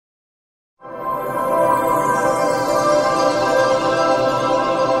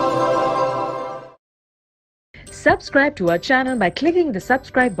Subscribe to our channel by clicking the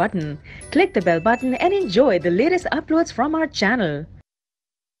subscribe button. Click the bell button and enjoy the latest uploads from our channel.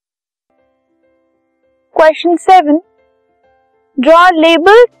 Question 7. Draw a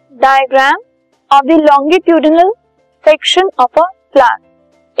labeled diagram of the longitudinal section of a flower.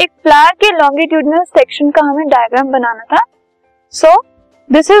 एक flower के longitudinal section का हमें diagram बनाना था. So,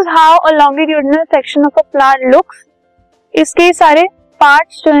 this is how a longitudinal section of a flower looks. इसके सारे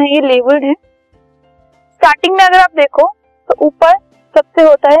parts जो हैं ये लेबल्ड हैं. स्टार्टिंग में अगर आप देखो तो ऊपर सबसे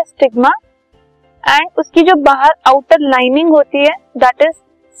होता है स्टिग्मा एंड उसकी जो बाहर आउटर लाइनिंग होती है दैट इज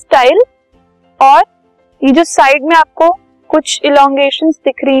स्टाइल, और ये जो साइड में आपको कुछ इलोंगेशंस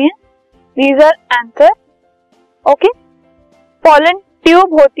दिख रही हैं these are anther. Okay, pollen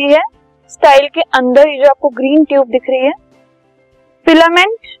tube होती है स्टाइल के अंदर, ये जो आपको ग्रीन ट्यूब दिख रही है.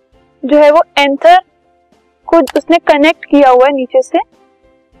 फिलामेंट जो है वो एंथर को उसने कनेक्ट किया हुआ है नीचे से.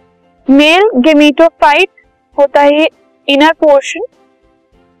 मेल गेमेटोफाइट होता है ये इनर पोर्शन.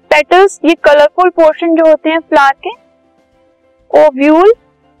 पेटल्स ये कलरफुल पोर्शन जो होते हैं फ्लावर के. Ovule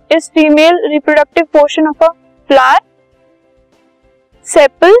is female reproductive portion of a flower.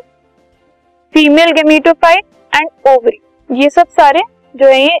 Sepal female gametophyte and ovary, ये सब सारे जो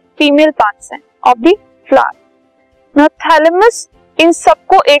है ये फीमेल पार्ट्स हैं of the flower. Now thalamus इन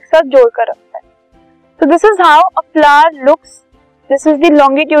सबको एक साथ जोड़कर रखता है. So this is how a flower looks. This is the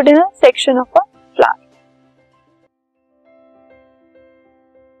longitudinal section of a